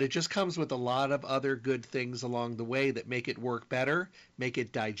 but it just comes with a lot of other good things along the way that make it work better, make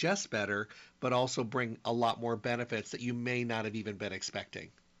it digest better, but also bring a lot more benefits that you may not have even been expecting.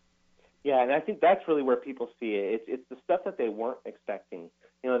 Yeah, and I think that's really where people see it. It's the stuff that they weren't expecting.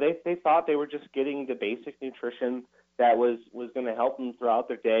 You know, they thought they were just getting the basic nutrition that was going to help them throughout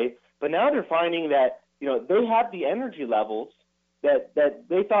their day, but now they're finding that, you know, they have the energy levels that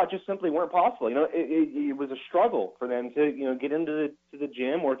they thought just simply weren't possible. You know, it was a struggle for them to, you know, get into the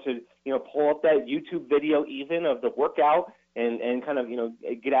gym or to, you know, pull up that YouTube video even of the workout and kind of, you know,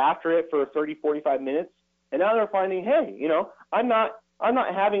 get after it for 30, 45 minutes. And now they're finding, hey, you know, I'm not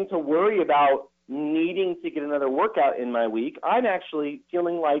having to worry about needing to get another workout in my week. I'm actually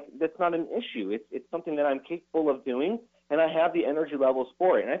feeling like that's not an issue. It's something that I'm capable of doing, and I have the energy levels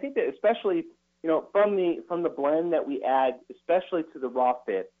for it. And I think that especially, you know, from the blend that we add, especially to the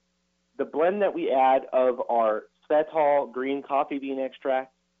RawFit, the blend that we add of our Svetol green coffee bean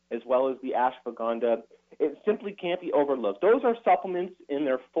extract as well as the ashwagandha, it simply can't be overlooked. Those are supplements in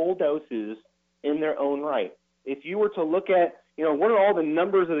their full doses in their own right. If you were to look at, you know, what are all the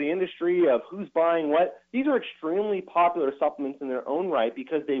numbers of the industry of who's buying what, these are extremely popular supplements in their own right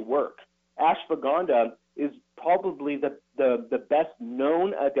because they work. Ashwagandha is probably the best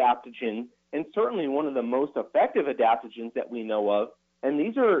known adaptogen and certainly one of the most effective adaptogens that we know of. And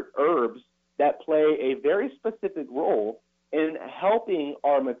these are herbs that play a very specific role in helping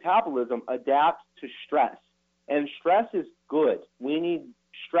our metabolism adapt to stress. And stress is good. We need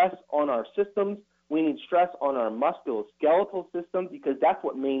stress on our systems. We need stress on our musculoskeletal system because that's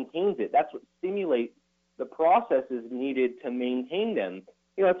what maintains it. That's what stimulates the processes needed to maintain them.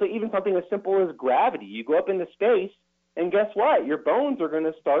 You know, it's like even something as simple as gravity. You go up into space, and guess what? Your bones are going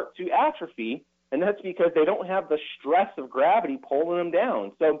to start to atrophy, and that's because they don't have the stress of gravity pulling them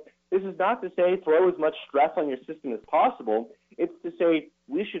down. So this is not to say throw as much stress on your system as possible. It's to say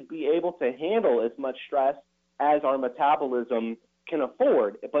we should be able to handle as much stress as our metabolism can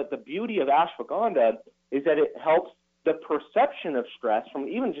afford. But the beauty of ashwagandha is that it helps the perception of stress from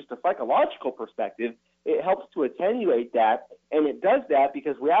even just a psychological perspective. It helps to attenuate that, and it does that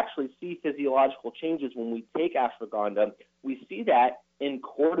because we actually see physiological changes when we take ashwagandha. We see that in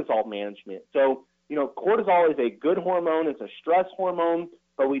cortisol management. So, you know, cortisol is a good hormone. It's a stress hormone,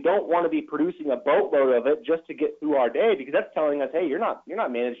 but we don't want to be producing a boatload of it just to get through our day because that's telling us, hey, you're not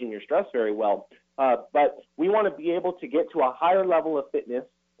managing your stress very well. But we want to be able to get to a higher level of fitness,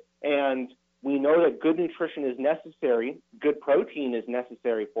 and we know that good nutrition is necessary, good protein is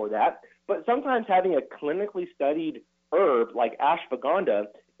necessary for that, but sometimes having a clinically studied herb like ashwagandha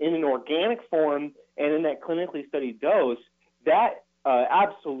in an organic form and in that clinically studied dose, that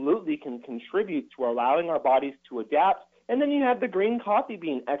absolutely can contribute to allowing our bodies to adapt. And then you have the green coffee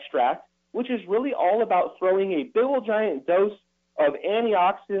bean extract, which is really all about throwing a big old giant dose of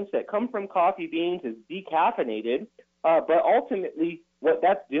antioxidants that come from coffee beans is decaffeinated. But ultimately, what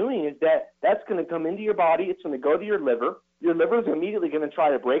that's doing is that's going to come into your body. It's going to go to your liver. Your liver is immediately going to try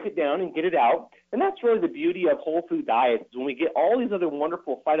to break it down and get it out. And that's really the beauty of whole food diets. When we get all these other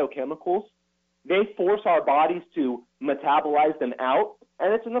wonderful phytochemicals, they force our bodies to metabolize them out.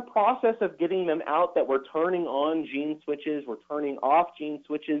 And it's in the process of getting them out that we're turning on gene switches, we're turning off gene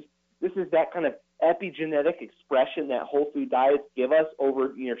switches. This is that kind of epigenetic expression that whole food diets give us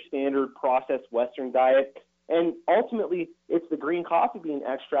over your standard processed Western diet. And ultimately, it's the green coffee bean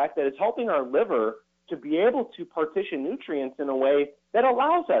extract that is helping our liver to be able to partition nutrients in a way that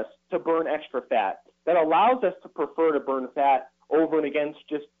allows us to burn extra fat, that allows us to prefer to burn fat over and against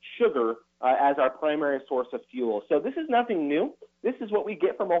just sugar as our primary source of fuel. So this is nothing new. This is what we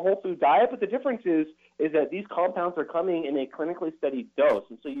get from a whole food diet, but the difference is that these compounds are coming in a clinically studied dose.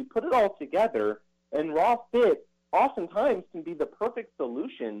 And so you put it all together, and Raw Fit oftentimes can be the perfect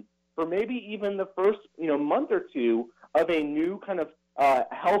solution for maybe even the first month or two of a new kind of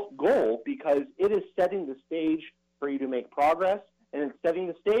health goal, because it is setting the stage for you to make progress, and it's setting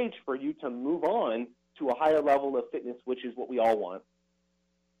the stage for you to move on to a higher level of fitness, which is what we all want.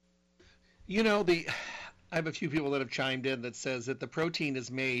 I have a few people that have chimed in that says that the protein has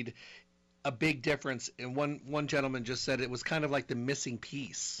made a big difference. And one gentleman just said it was kind of like the missing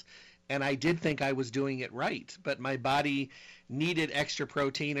piece. And I did think I was doing it right, but my body needed extra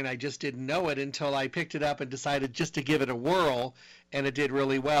protein, and I just didn't know it until I picked it up and decided just to give it a whirl, and it did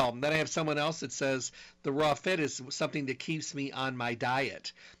really well. And then I have someone else that says the Raw Fit is something that keeps me on my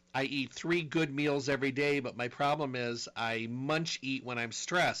diet. I eat 3 good meals every day, but my problem is I munch eat when I'm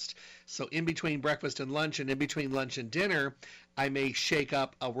stressed. So in between breakfast and lunch, and in between lunch and dinner, I may shake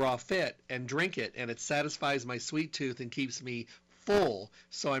up a Raw Fit and drink it, and it satisfies my sweet tooth and keeps me full,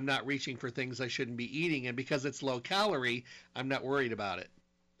 so I'm not reaching for things I shouldn't be eating. And because it's low calorie, I'm not worried about it.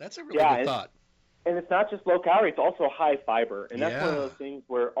 That's a really good thought. And it's not just low calorie, it's also high fiber. And that's one of those things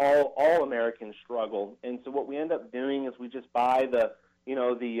where all Americans struggle. And so what we end up doing is we just buy the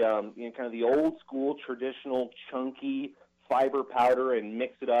kind of the old school traditional chunky fiber powder and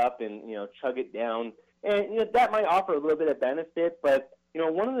mix it up and chug it down. And that might offer a little bit of benefit, but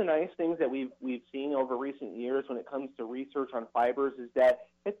one of the nice things that we've seen over recent years when it comes to research on fibers is that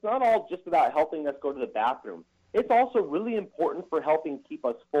it's not all just about helping us go to the bathroom. It's also really important for helping keep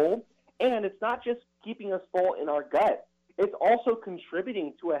us full, and it's not just keeping us full in our gut. It's also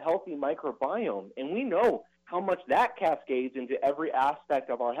contributing to a healthy microbiome, and we know how much that cascades into every aspect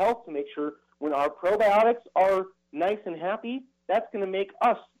of our health to make sure when our probiotics are nice and happy, that's going to make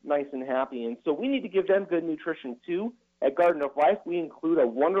us nice and happy. And so we need to give them good nutrition too. At Garden of Life, we include a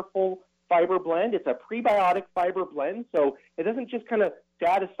wonderful fiber blend. It's a prebiotic fiber blend, so it doesn't just kind of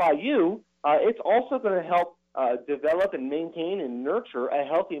satisfy you. It's also going to help develop and maintain and nurture a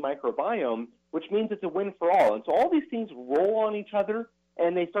healthy microbiome, which means it's a win for all. And so all these things roll on each other,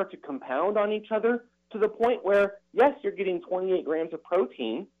 and they start to compound on each other to the point where, yes, you're getting 28 grams of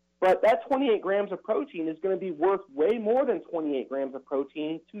protein, but that 28 grams of protein is going to be worth way more than 28 grams of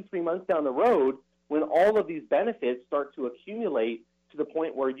protein 2-3 months down the road, when all of these benefits start to accumulate to the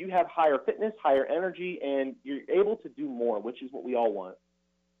point where you have higher fitness, higher energy, and you're able to do more, which is what we all want.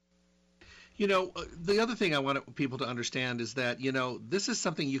 The other thing I want people to understand is that, this is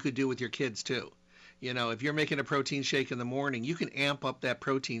something you could do with your kids too. If you're making a protein shake in the morning, you can amp up that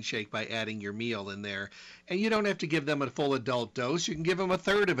protein shake by adding your meal in there. And you don't have to give them a full adult dose. You can give them a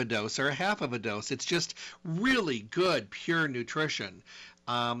third of a dose or a half of a dose. It's just really good, pure nutrition.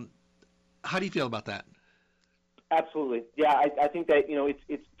 How do you feel about that? Absolutely. Yeah, I think that,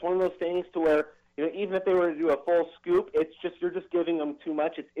 it's one of those things to where, even if they were to do a full scoop, you're just giving them too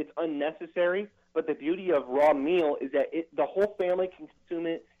much. It's unnecessary. But the beauty of raw meal is that the whole family can consume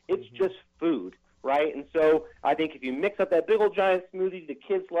it. It's just food, right? And so I think if you mix up that big old giant smoothie, the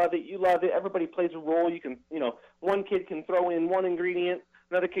kids love it, you love it, everybody plays a role. You can, one kid can throw in one ingredient,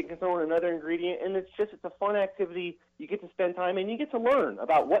 another kid can throw in another ingredient, and it's a fun activity. You get to spend time, and you get to learn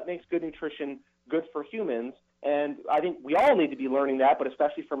about what makes good nutrition good for humans. And I think we all need to be learning that, but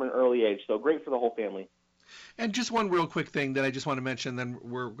especially from an early age. So great for the whole family. And just one real quick thing that I just want to mention, then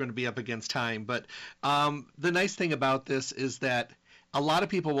we're going to be up against time. But the nice thing about this is that a lot of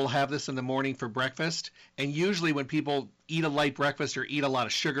people will have this in the morning for breakfast. And usually when people eat a light breakfast or eat a lot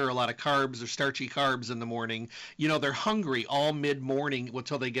of sugar, a lot of carbs or starchy carbs in the morning, they're hungry all mid-morning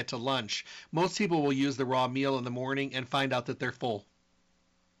until they get to lunch. Most people will use the raw meal in the morning and find out that they're full.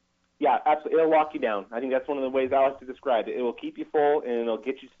 Yeah, absolutely. It'll lock you down. I think that's one of the ways I like to describe it. It will keep you full, and it'll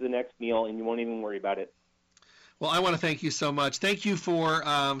get you to the next meal, and you won't even worry about it. Well, I want to thank you so much. Thank you for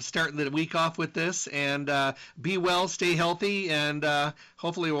starting the week off with this, and be well, stay healthy, and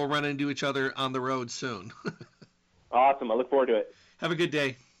hopefully we'll run into each other on the road soon. Awesome. I look forward to it. Have a good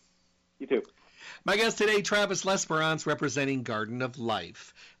day. You too. My guest today, Travis L'Esperance, representing Garden of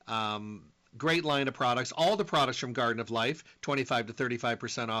Life. Great line of products. All the products from Garden of Life, 25 to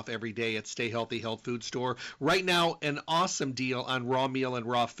 35% off every day at Stay Healthy Health Food Store. Right now, an awesome deal on Raw Meal and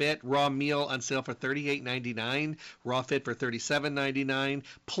Raw Fit. Raw Meal on sale for $38.99, Raw Fit for $37.99,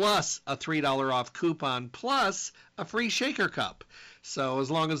 plus a $3 off coupon, plus a free shaker cup. So as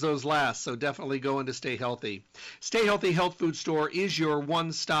long as those last, so definitely go into Stay Healthy. Stay Healthy Health Food Store is your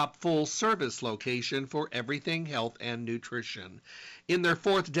one-stop full-service location for everything health and nutrition. In their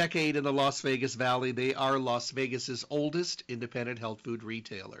 4th decade in the Las Vegas Valley, they are Las Vegas's oldest independent health food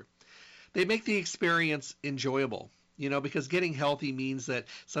retailer. They make the experience enjoyable. Because getting healthy means that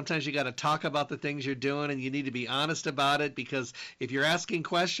sometimes you got to talk about the things you're doing, and you need to be honest about it, because if you're asking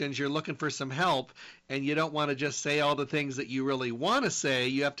questions, you're looking for some help, and you don't want to just say all the things that you really want to say.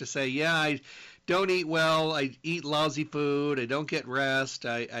 You have to say, yeah, I don't eat well, I eat lousy food, I don't get rest,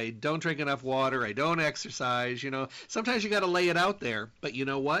 I don't drink enough water, I don't exercise. Sometimes you got to lay it out there, but you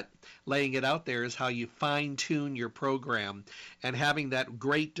know what? Laying it out there is how you fine-tune your program, and having that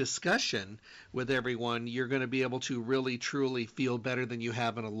great discussion with everyone, you're going to be able to really, truly feel better than you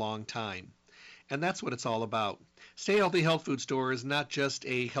have in a long time. And that's what it's all about. Stay Healthy Health Food Store is not just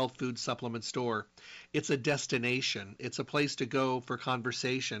a health food supplement store. It's a destination. It's a place to go for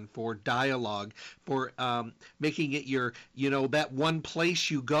conversation, for dialogue, for making it your, that one place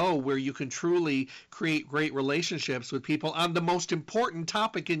you go where you can truly create great relationships with people on the most important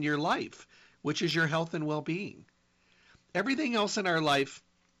topic in your life, which is your health and well-being. Everything else in our life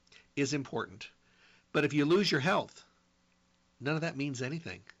is important. But if you lose your health, none of that means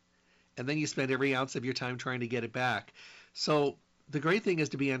anything. And then you spend every ounce of your time trying to get it back. So the great thing is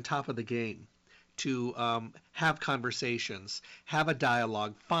to be on top of the game, to have conversations, have a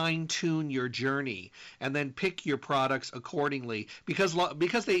dialogue, fine-tune your journey, and then pick your products accordingly. Because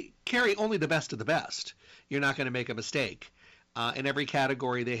they carry only the best of the best, you're not going to make a mistake. In every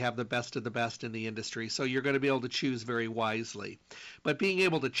category, they have the best of the best in the industry, so you're going to be able to choose very wisely. But being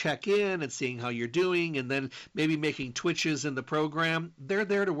able to check in and seeing how you're doing, and then maybe making twitches in the program, they're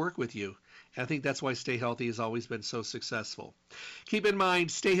there to work with you. And I think that's why Stay Healthy has always been so successful. Keep in mind,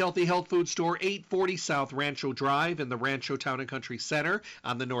 Stay Healthy Health Food Store, 840 South Rancho Drive in the Rancho Town and Country Center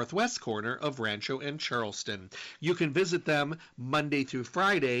on the northwest corner of Rancho and Charleston. You can visit them Monday through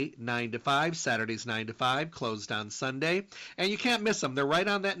Friday, 9 to 5, Saturdays 9 to 5, closed on Sunday. And you can't miss them. They're right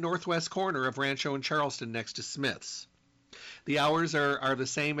on that northwest corner of Rancho and Charleston next to Smith's. The hours are the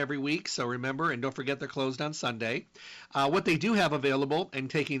same every week, so remember, and don't forget they're closed on Sunday. What they do have available, and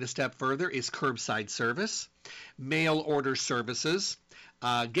taking it a step further, is curbside service, mail order services,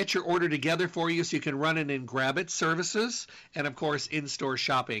 get your order together for you so you can run in and grab it services, and of course in-store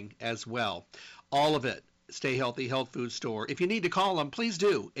shopping as well. All of it. Stay Healthy Health Food Store. If you need to call them, please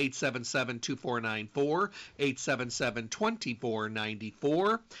do. 877-2494,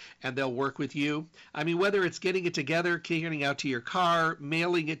 877-2494, and they'll work with you. I mean, whether it's getting it together, getting it out to your car,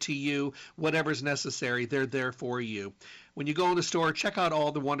 mailing it to you, whatever's necessary, they're there for you. When you go in the store, check out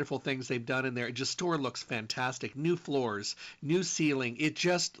all the wonderful things they've done in there. The store looks fantastic. New floors, new ceiling. It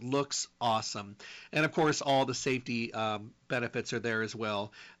just looks awesome. And, of course, all the safety benefits are there as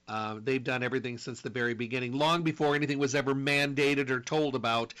well. They've done everything since the very beginning. Long before anything was ever mandated or told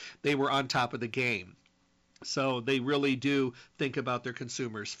about, they were on top of the game. So they really do think about their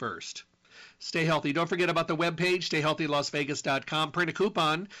consumers first. Stay healthy. Don't forget about the webpage, stayhealthylasvegas.com. Print a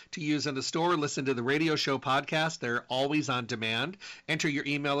coupon to use in the store. Listen to the radio show podcast. They're always on demand. Enter your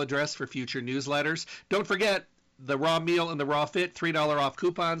email address for future newsletters. Don't forget the Raw Meal and the Raw Fit, $3 off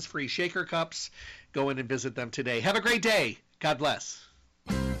coupons, free shaker cups. Go in and visit them today. Have a great day. God bless.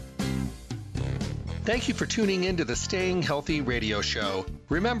 Thank you for tuning in to the Staying Healthy radio show.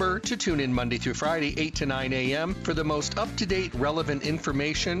 Remember to tune in Monday through Friday, 8 to 9 a.m. for the most up-to-date, relevant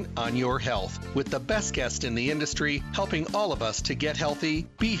information on your health, with the best guest in the industry, helping all of us to get healthy,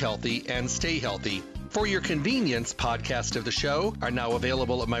 be healthy, and stay healthy. For your convenience, podcasts of the show are now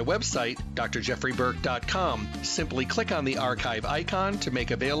available at my website, drjeffreyburke.com. Simply click on the archive icon to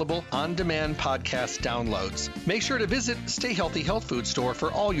make available on-demand podcast downloads. Make sure to visit Stay Healthy Health Food Store for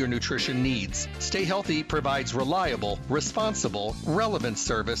all your nutrition needs. Stay Healthy provides reliable, responsible, relevant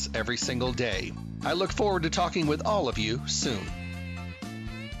service every single day. I look forward to talking with all of you soon.